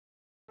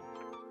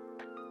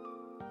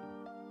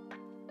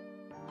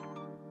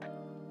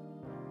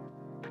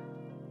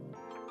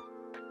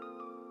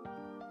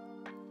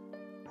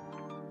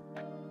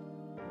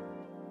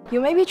You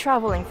may be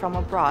traveling from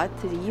abroad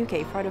to the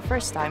UK for the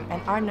first time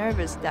and are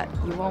nervous that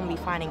you won't be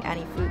finding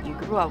any food you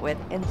grew up with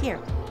in here.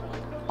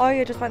 Or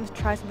you're just wanting to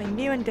try something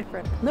new and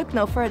different. Look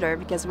no further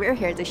because we're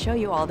here to show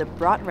you all the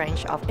broad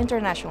range of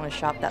international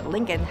shop that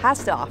Lincoln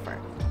has to offer.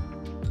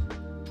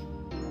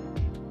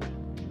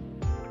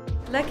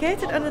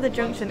 Located under the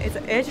junction is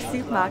the Asia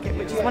Supermarket,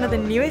 which is one of the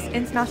newest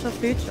international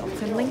food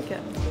shops in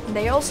Lincoln.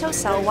 They also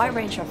sell a wide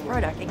range of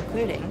products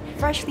including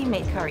freshly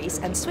made curries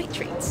and sweet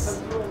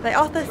treats. They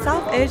offer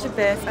South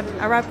Asia-based and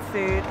Arab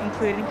food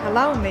including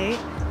halal meat,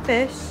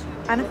 fish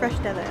and a fresh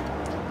deli.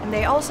 And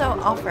they also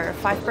offer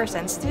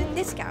 5% student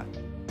discount.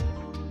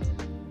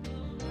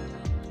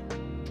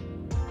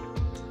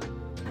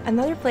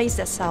 Another place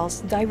that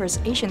sells diverse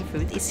Asian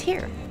food is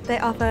here. They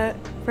offer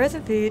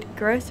frozen food,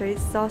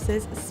 groceries,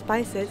 sauces,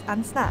 spices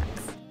and snacks.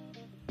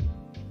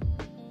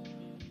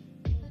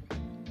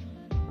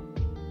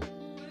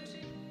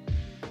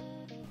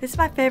 This is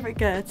my favourite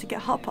go to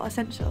get hot pot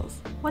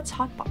essentials. What's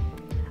hot pot?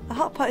 A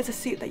hot pot is a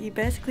soup that you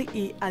basically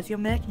eat as you're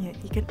making it.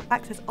 You can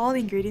access all the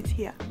ingredients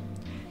here.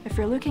 If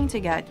you're looking to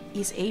get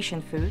East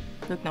Asian food,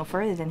 look no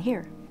further than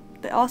here.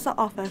 They also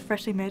offer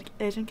freshly made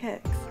Asian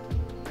cakes.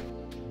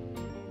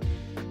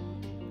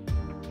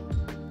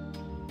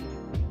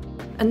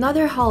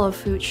 Another halal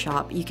food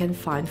shop you can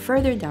find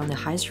further down the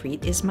high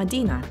street is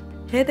Medina.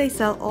 Here they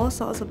sell all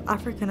sorts of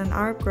African and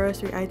Arab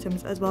grocery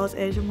items as well as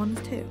Asian ones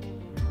too.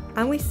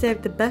 And we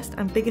saved the best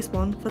and biggest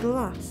one for the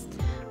last.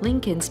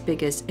 Lincoln's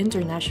biggest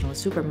international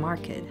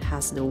supermarket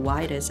has the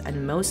widest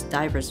and most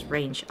diverse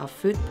range of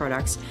food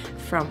products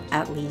from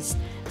at least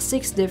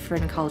 6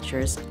 different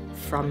cultures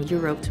from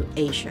Europe to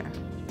Asia.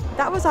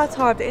 That was our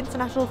tour of the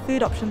international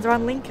food options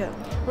around Lincoln.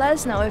 Let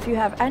us know if you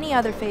have any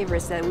other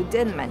favorites that we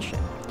didn't mention.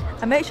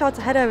 And make sure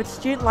to head over to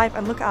Student Life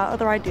and look at our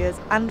other ideas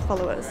and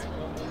follow us.